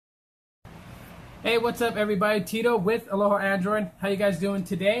Hey, what's up, everybody? Tito with Aloha Android. How you guys doing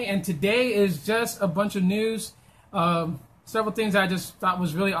today? And today is just a bunch of news, several things I just thought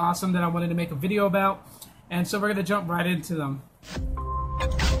was really awesome that I wanted to make a video about. And so we're going to jump right into them.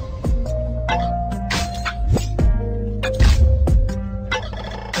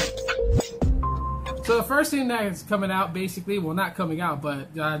 So the first thing that is coming out, basically, well, not coming out, but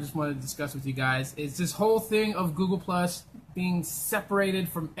I just wanted to discuss with you guys, is this whole thing of Google Plus being separated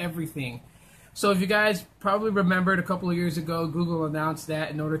from everything. So if you guys probably remembered a couple of years ago, Google announced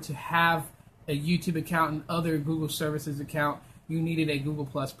that in order to have a YouTube account and other Google services account, you needed a Google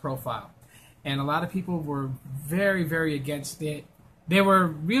Plus profile. And a lot of people were very, very against it. They were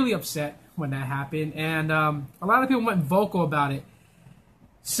really upset when that happened, and a lot of people went vocal about it.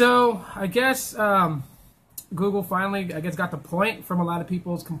 So I guess Google finally, I guess, got the point from a lot of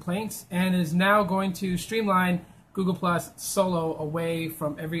people's complaints and is now going to streamline Google Plus solo away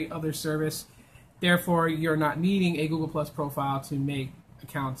from every other service. Therefore, you're not needing a Google Plus profile to make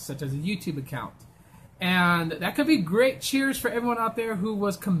accounts such as a YouTube account. And that could be great cheers for everyone out there who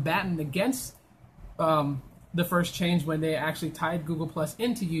was combatant against the first change when they actually tied Google Plus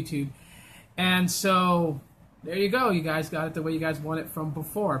into YouTube. And so there you go. You guys got it the way you guys want it from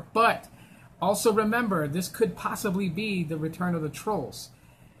before. But also remember, this could possibly be the return of the trolls.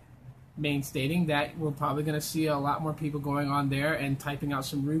 Main stating that we're probably going to see a lot more people going on there and typing out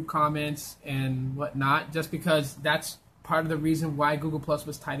some rude comments and whatnot, just because that's part of the reason why Google Plus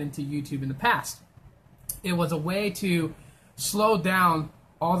was tied into YouTube in the past. It was a way to slow down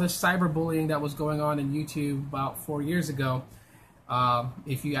all the cyberbullying that was going on in YouTube about 4 years ago.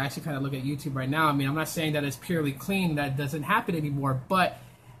 If you actually kind of look at YouTube right now, I mean, I'm not saying that it's purely clean, that doesn't happen anymore, but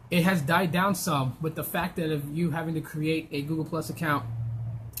it has died down some with the fact that of you having to create a Google Plus account.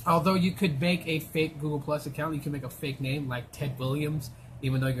 Although you could make a fake Google Plus account, you can make a fake name like Ted Williams,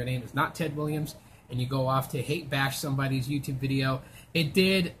 even though your name is not Ted Williams, and you go off to hate bash somebody's YouTube video. It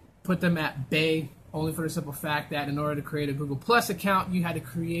did put them at bay, only for the simple fact that in order to create a Google Plus account, you had to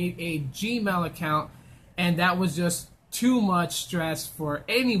create a Gmail account, and that was just too much stress for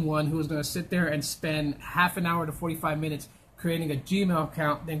anyone who was going to sit there and spend half an hour to 45 minutes creating a Gmail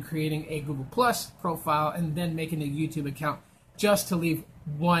account, then creating a Google Plus profile, and then making a YouTube account just to leave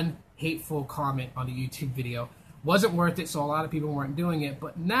one hateful comment on a YouTube video. Wasn't worth it, so a lot of people weren't doing it.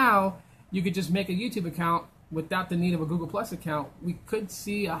 But now you could just make a YouTube account without the need of a Google Plus account. We could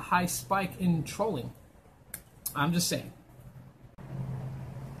see a high spike in trolling. I'm just saying.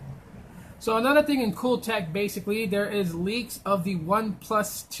 So another thing in cool tech, basically, there is leaks of the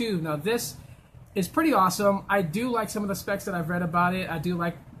OnePlus 2. Now this is pretty awesome. I do like some of the specs that I've read about it. I do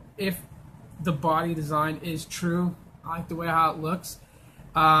like if the body design is true. I like the way how it looks.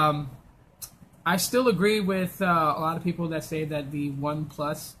 I still agree with a lot of people that say that the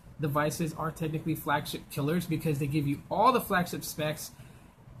OnePlus devices are technically flagship killers because they give you all the flagship specs,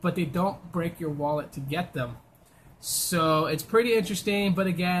 but they don't break your wallet to get them. So it's pretty interesting, but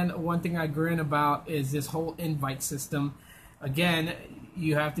again, one thing I grin about is this whole invite system. Again,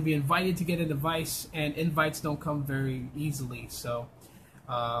 you have to be invited to get a device, and invites don't come very easily. So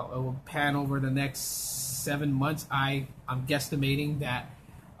it will pan over the next 7 months. I'm guesstimating that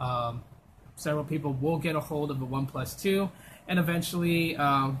several people will get a hold of the OnePlus 2, and eventually,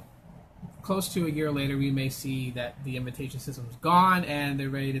 close to a year later, we may see that the invitation system is gone and they're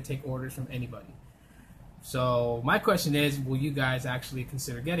ready to take orders from anybody. So my question is, will you guys actually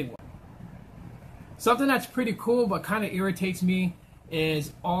consider getting one? Something that's pretty cool but kind of irritates me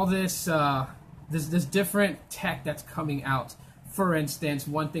is all this this different tech that's coming out. For instance,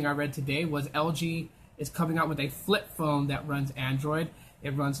 one thing I read today was LG is coming out with a flip phone that runs Android.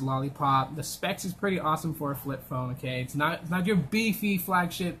 It runs Lollipop. The specs is pretty awesome for a flip phone, okay? It's not your beefy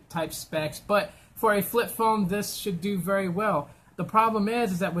flagship type specs, but for a flip phone, this should do very well. The problem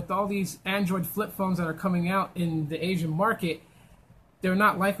is that with all these Android flip phones that are coming out in the Asian market, they're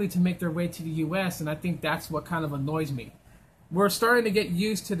not likely to make their way to the US, and I think that's what kind of annoys me. We're starting to get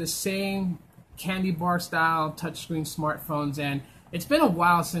used to the same candy bar style touchscreen smartphones, and it's been a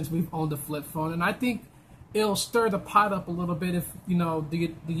while since we've owned a flip phone, and I think it'll stir the pot up a little bit if, you know,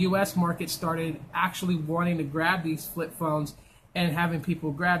 the US market started actually wanting to grab these flip phones and having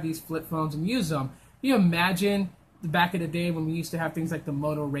people grab these flip phones and use them. Can you imagine the back of the day when we used to have things like the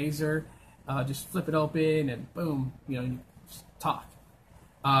Moto Razor, just flip it open and boom, you know, you just talk.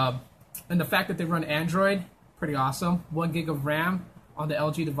 And the fact that they run Android, pretty awesome. 1 gig of RAM on the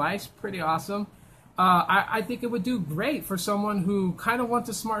LG device, pretty awesome. I think it would do great for someone who kind of wants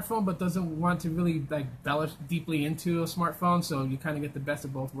a smartphone but doesn't want to really like embellish deeply into a smartphone. So you kind of get the best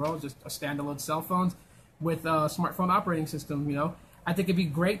of both worlds, just a standalone cell phone with a smartphone operating system. You know, I think it'd be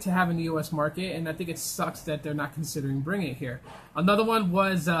great to have in the U.S. market, and I think it sucks that they're not considering bringing it here. Another one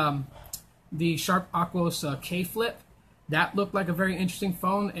was the Sharp Aquos K Flip. That looked like a very interesting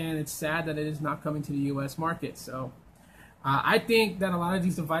phone, and it's sad that it is not coming to the U.S. market. So I think that a lot of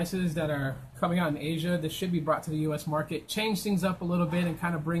these devices that are coming out in Asia, this should be brought to the U.S. market, change things up a little bit, and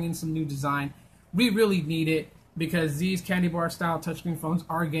kind of bring in some new design. We really need it because these candy bar style touchscreen phones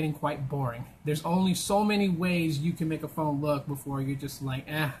are getting quite boring. There's only so many ways you can make a phone look before you're just like,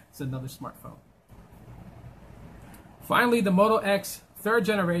 it's another smartphone. Finally, the Moto X 3rd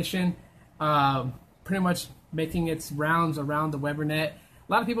generation, pretty much making its rounds around the Webernet.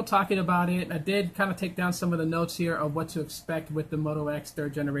 A lot of people talking about it. I did kind of take down some of the notes here of what to expect with the Moto X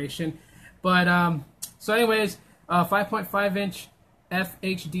 3rd generation. But, so anyways, 5.5-inch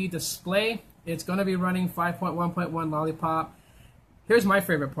FHD display. It's going to be running 5.1.1 Lollipop. Here's my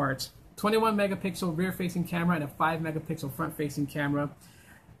favorite parts. 21 megapixel rear-facing camera and a 5 megapixel front-facing camera.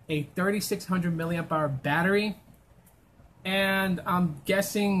 A 3600 milliamp hour battery. And I'm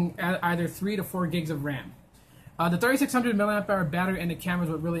guessing either 3 to 4 gigs of RAM. The 3600 milliamp hour battery and the camera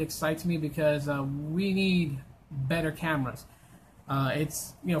is what really excites me because we need better cameras.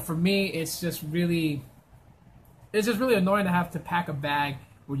 It's, you know, for me, it's just really annoying to have to pack a bag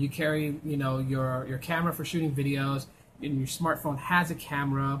where you carry, you know, your camera for shooting videos, and your smartphone has a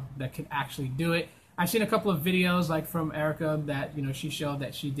camera that can actually do it. I've seen a couple of videos, like from Erica, that, you know, she showed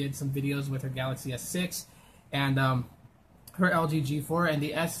that she did some videos with her Galaxy S6 and her LG G4, and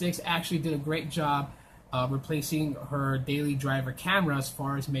the S6 actually did a great job replacing her daily driver camera as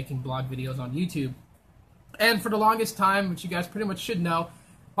far as making blog videos on YouTube. And for the longest time, which you guys pretty much should know,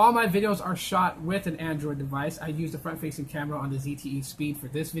 all my videos are shot with an Android device. I used the front-facing camera on the ZTE Speed for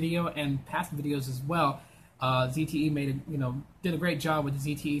this video and past videos as well. ZTE did a great job with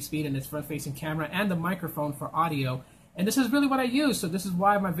the ZTE Speed and its front-facing camera and the microphone for audio. And this is really what I use. So this is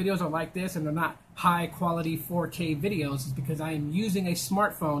why my videos are like this and they're not high-quality 4K videos, is because I am using a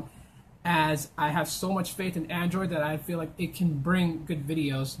smartphone, as I have so much faith in Android that I feel like it can bring good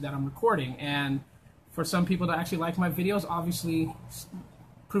videos that I'm recording. And for some people to actually like my videos, obviously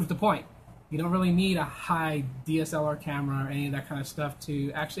proves the point. You don't really need a high DSLR camera or any of that kind of stuff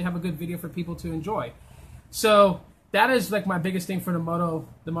to actually have a good video for people to enjoy. So that is like my biggest thing for the Moto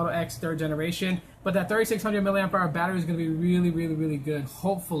X 3rd generation. But that 3600 milliamp hour battery is going to be really, really, really good,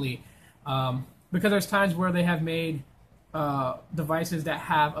 hopefully. Because there's times where they have made devices that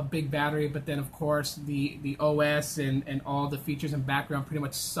have a big battery, but then of course the OS and all the features and background pretty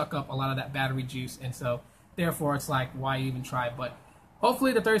much suck up a lot of that battery juice, and so therefore it's like, why even try? But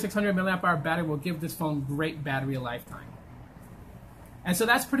hopefully the 3600 milliamp hour battery will give this phone great battery lifetime. And so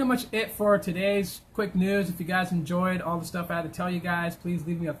that's pretty much it for today's quick news. If you guys enjoyed all the stuff I had to tell you guys, please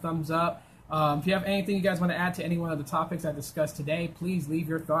leave me a thumbs up. If you have anything you guys want to add to any one of the topics I discussed today, please leave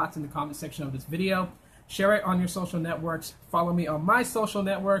your thoughts in the comment section of this video. Share it on your social networks. Follow me on my social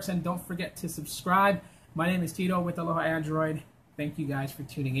networks, and don't forget to subscribe. My name is Tito with Aloha Android. Thank you guys for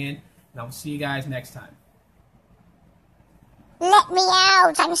tuning in, and I'll see you guys next time. Let me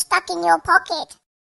out! I'm stuck in your pocket.